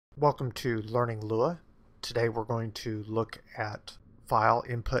Welcome to Learning Lua. Today we're going to look at file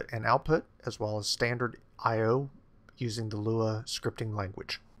input and output as well as standard I/O using the Lua scripting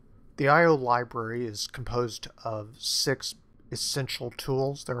language. The I/O library is composed of 6 essential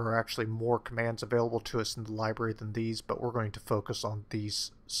tools. There are actually more commands available to us in the library than these, but we're going to focus on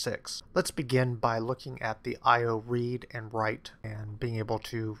these 6. Let's begin by looking at the io.read and write and being able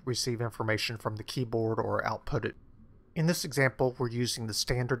to receive information from the keyboard or output it. In this example, we're using the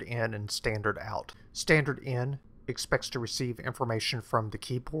standard in and standard out. Standard in expects to receive information from the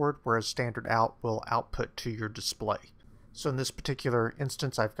keyboard, whereas standard out will output to your display. So in this particular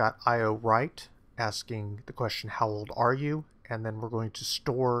instance, I've got io.write asking the question, how old are you? And then we're going to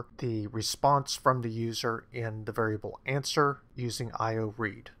store the response from the user in the variable answer using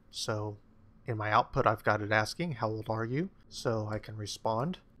io.read. So in my output, I've got it asking, how old are you? So I can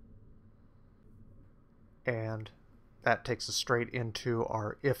respond. And that takes us straight into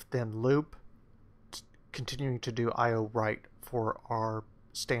our if-then loop, continuing to do io.write for our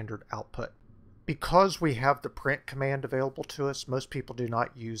standard output. Because we have the print command available to us, most people do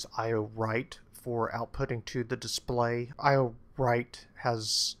not use io.write for outputting to the display. io.write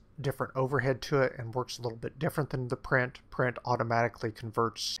has different overhead to it and works a little bit different than the print. Print automatically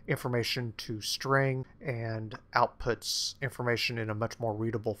converts information to string and outputs information in a much more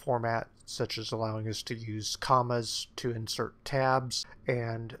readable format, such as allowing us to use commas to insert tabs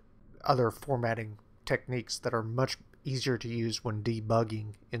and other formatting techniques that are much easier to use when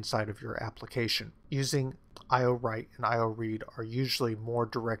debugging inside of your application. Using io.write and io.read are usually more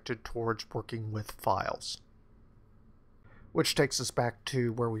directed towards working with files. Which takes us back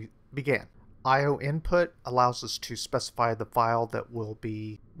to where we began. io.input allows us to specify the file that will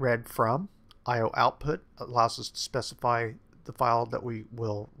be read from. io.output allows us to specify the file that we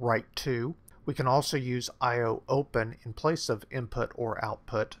will write to. We can also use io.open in place of input or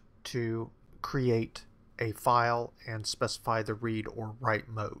output to create a file and specify the read or write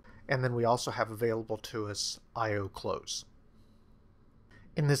mode. And then we also have available to us io.close.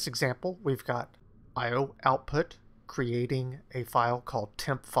 In this example, we've got io.output creating a file called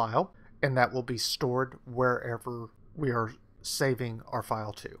temp file, and that will be stored wherever we are saving our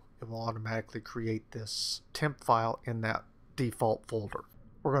file to. It will automatically create this temp file in that default folder.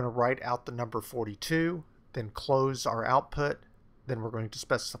 We're going to write out the number 42, then close our output. Then we're going to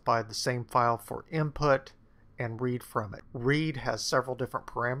specify the same file for input and read from it. Read has several different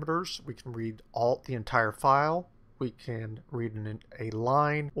parameters. We can read the entire file, we can read a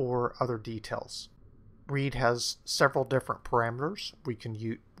line, or other details. Read has several different parameters. We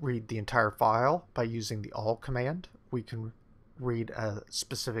can read the entire file by using the all command. We can read a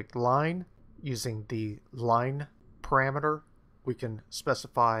specific line using the line parameter. We can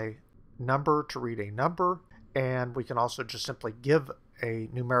specify number to read a number, and we can also just simply give a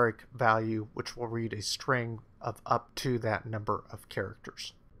numeric value which will read a string of up to that number of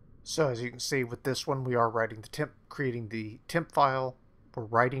characters. So as you can see with this one, we are creating the temp file. We're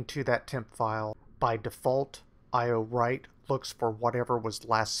writing to that temp file. By default, io.write looks for whatever was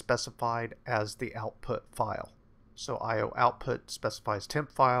last specified as the output file. So io.output specifies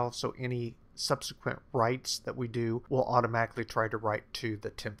temp file, so any subsequent writes that we do will automatically try to write to the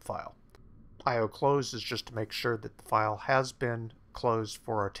temp file. io.close is just to make sure that the file has been closed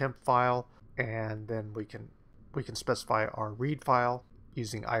for our temp file, and then we can specify our read file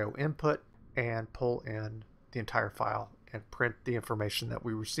using io.input and pull in the entire file and print the information that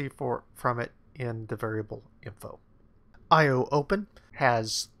we receive from it in the variable info. io.open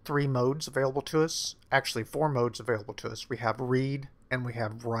has 3 modes available to us, actually 4 modes available to us. We have read, and we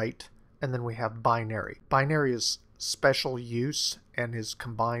have write, and then we have binary. Binary is special use and is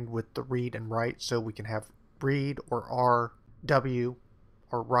combined with the read and write, so we can have read or RW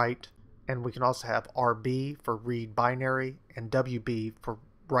or write, and we can also have RB for read binary and WB for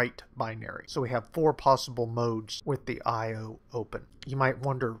write binary. So we have 4 possible modes with the io.open. You might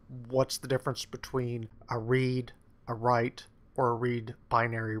wonder, what's the difference between a read, a write, or a read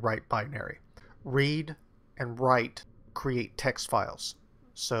binary, write binary? Read and write create text files.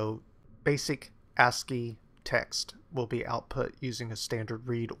 So basic ASCII text will be output using a standard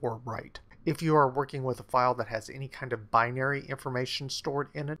read or write. If you are working with a file that has any kind of binary information stored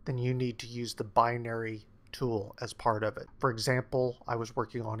in it, then you need to use the binary tool as part of it. For example, I was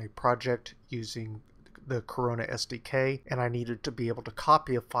working on a project using the Corona SDK, and I needed to be able to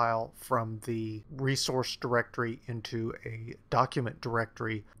copy a file from the resource directory into a document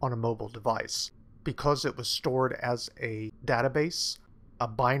directory on a mobile device. Because it was stored as a database, a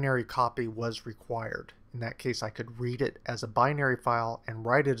binary copy was required. In that case, I could read it as a binary file and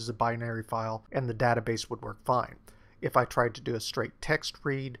write it as a binary file, and the database would work fine. If I tried to do a straight text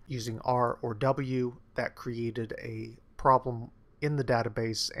read using R or W, that created a problem in the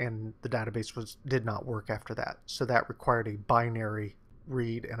database, and the database did not work after that. So that required a binary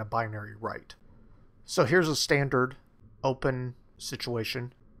read and a binary write. So here's a standard open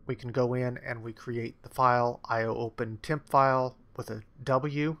situation. We can go in and we create the file io.open temp file with a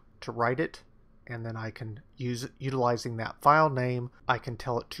W to write it, and then I can utilizing that file name, I can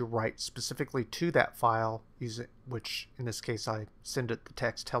tell it to write specifically to that file, which in this case I send it the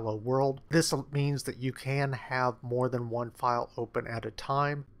text hello world. This means that you can have more than one file open at a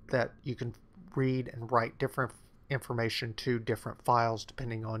time, that you can read and write different information to different files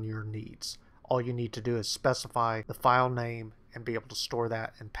depending on your needs. All you need to do is specify the file name and be able to store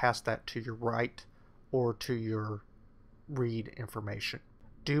that and pass that to your write or to your read information.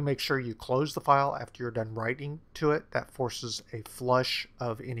 Do make sure you close the file after you're done writing to it. That forces a flush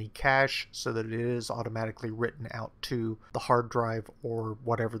of any cache so that it is automatically written out to the hard drive or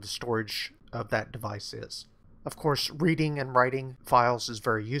whatever the storage of that device is. Of course, reading and writing files is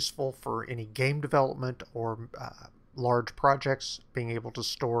very useful for any game development or large projects, being able to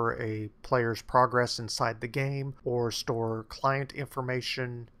store a player's progress inside the game or store client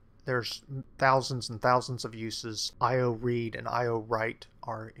information. There's thousands and thousands of uses. io.read and io.write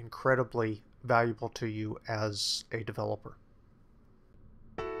are incredibly valuable to you as a developer.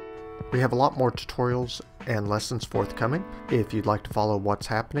 We have a lot more tutorials and lessons forthcoming. If you'd like to follow what's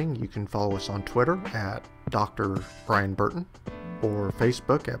happening, you can follow us on Twitter at Dr. Brian Burton, or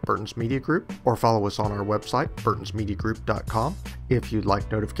Facebook at Burton's Media Group, or follow us on our website, burtonsmediagroup.com. If you'd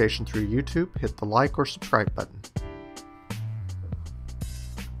like notification through YouTube, hit the like or subscribe button.